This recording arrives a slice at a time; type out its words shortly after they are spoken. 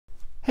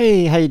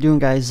Hey, how you doing,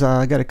 guys?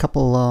 I got a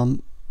couple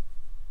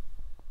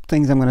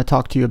things I'm going to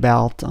talk to you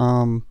about.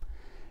 And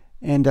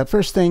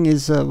first thing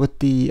is with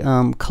the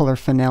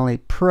ColorFinale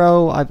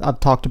Pro. I've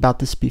talked about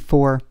this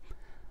before.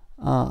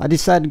 I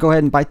decided to go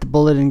ahead and bite the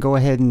bullet and go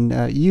ahead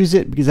and use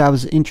it because I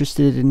was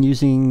interested in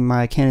using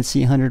my Canon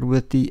C100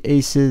 with the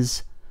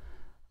ACES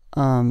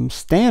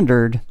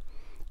standard,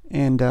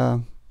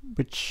 and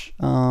which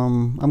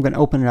I'm going to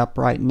open it up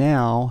right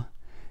now,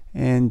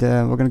 and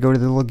we're going to go to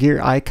the little gear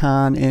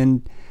icon.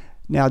 And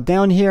now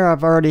down here,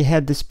 I've already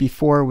had this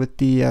before with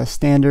the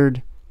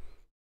standard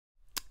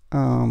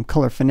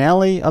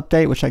ColorFinale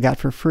update, which I got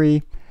for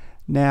free.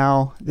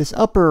 Now this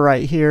upper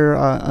right here,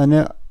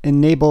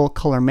 enable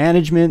color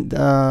management.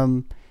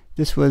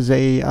 This was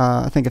a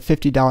I think a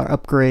 $50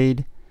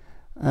 upgrade.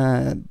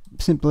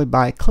 Simply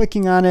by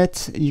clicking on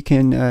it, you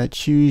can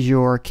choose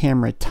your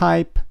camera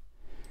type,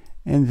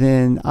 and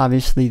then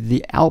obviously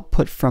the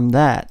output from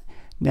that.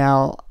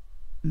 Now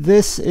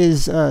this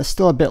is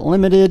still a bit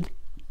limited,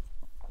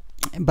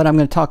 but I'm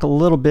going to talk a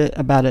little bit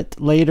about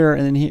it later,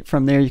 and then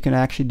from there you can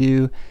actually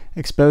do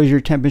exposure,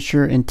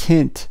 temperature, and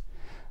tint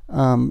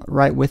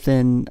right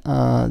within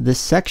this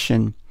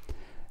section.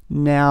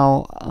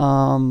 Now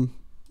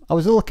I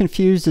was a little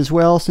confused as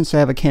well, since I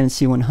have a Canon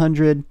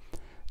C100.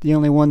 The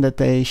only one that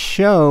they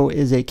show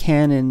is a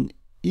Canon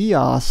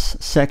EOS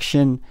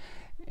section,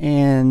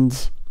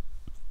 and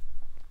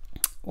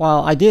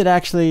while I did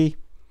actually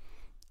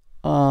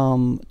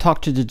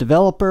talk to the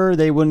developer,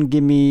 they wouldn't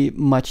give me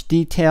much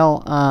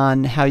detail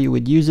on how you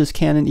would use this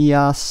Canon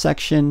EOS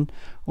section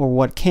or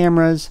what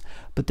cameras,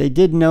 but they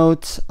did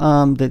note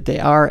that they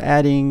are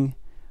adding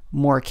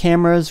more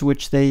cameras,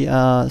 which they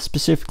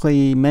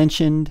specifically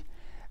mentioned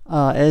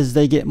as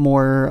they get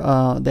more,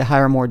 they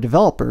hire more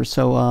developers,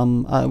 so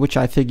which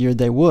I figured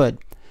they would.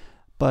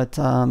 But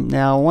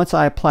now once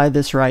I apply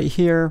this right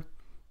here,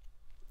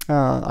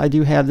 I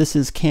do have, this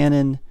is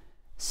Canon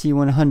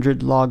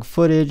C100 log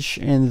footage,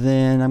 and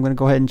then I'm going to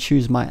go ahead and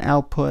choose my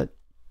output.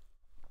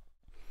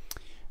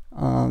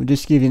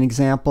 Just to give you an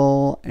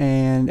example,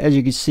 and as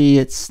you can see,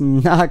 it's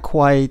not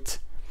quite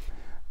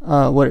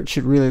what it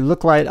should really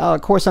look like. Of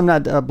course, I'm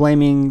not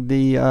blaming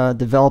the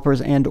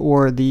developers and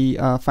or the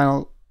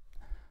Final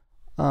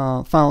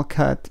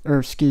Cut, or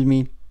excuse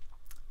me,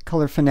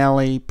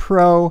 ColorFinale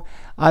Pro.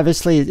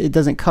 Obviously, it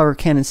doesn't cover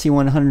Canon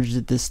C100s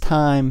at this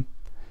time,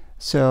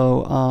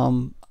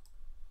 so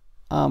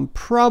I'm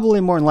probably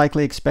more than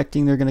likely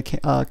expecting they're going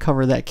to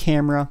cover that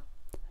camera.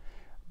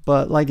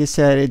 But like I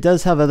said, it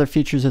does have other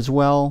features as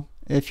well.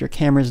 If your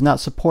camera is not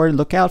supported,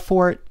 look out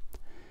for it,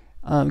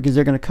 because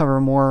they're going to cover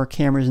more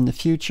cameras in the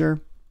future.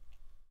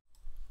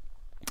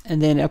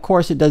 And then of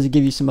course it does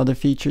give you some other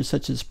features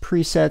such as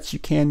presets you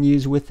can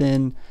use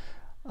within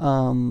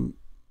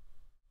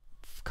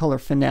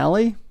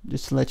ColorFinale,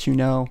 just to let you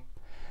know.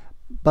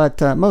 But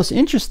most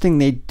interesting,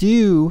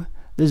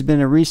 there's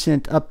been a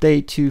recent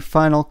update to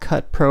Final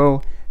Cut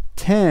Pro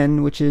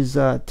 10, which is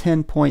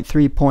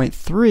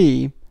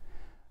 10.3.3.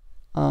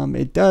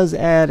 It does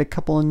add a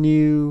couple of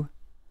new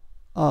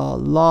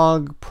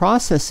log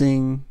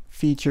processing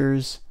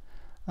features,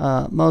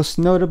 most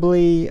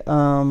notably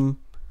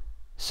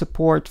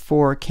support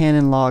for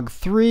Canon Log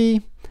 3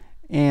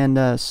 and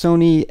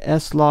Sony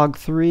S Log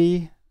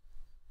 3,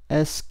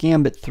 S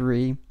Gambit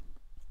 3,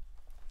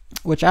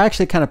 which I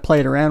actually kind of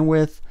played around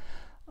with.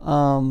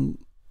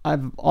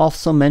 I've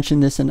also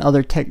mentioned this in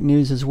other tech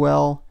news as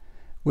well,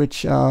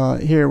 which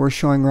here we're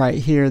showing right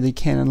here the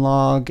Canon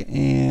log,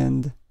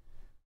 and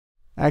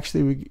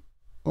actually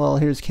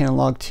here's Canon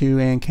log 2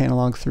 and Canon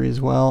log 3 as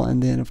well,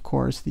 and then of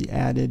course the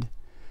added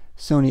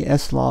Sony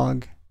S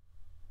log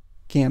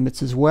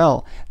gambits as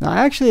well. Now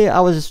actually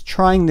I was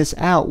trying this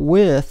out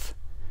with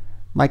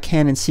my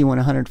Canon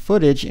C100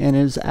 footage, and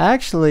it was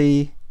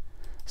actually,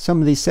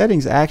 some of these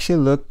settings actually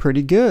look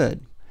pretty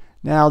good.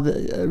 Now,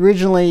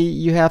 originally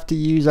you have to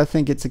use, I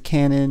think it's a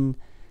Canon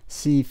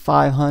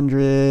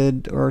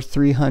C500 or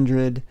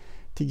 300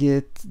 to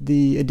get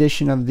the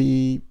addition of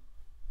the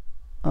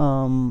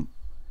Canon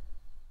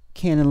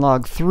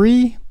Log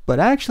 3,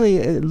 but actually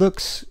it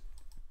looks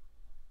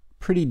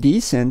pretty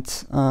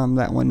decent.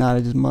 That one not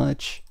as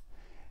much,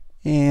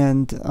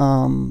 and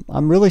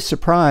I'm really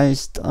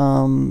surprised.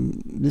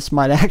 This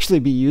might actually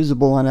be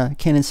usable on a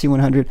Canon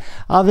C100.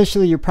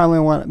 Obviously, you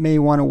probably may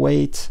want to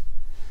wait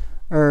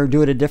or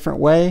do it a different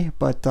way,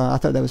 but I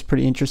thought that was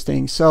pretty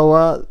interesting.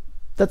 So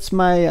that's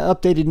my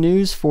updated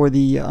news for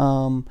the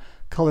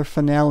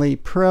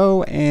ColorFinale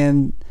Pro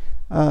and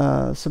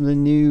some of the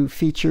new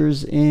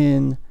features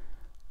in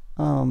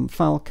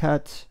Final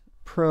Cut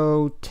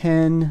Pro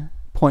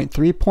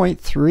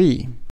 10.3.3.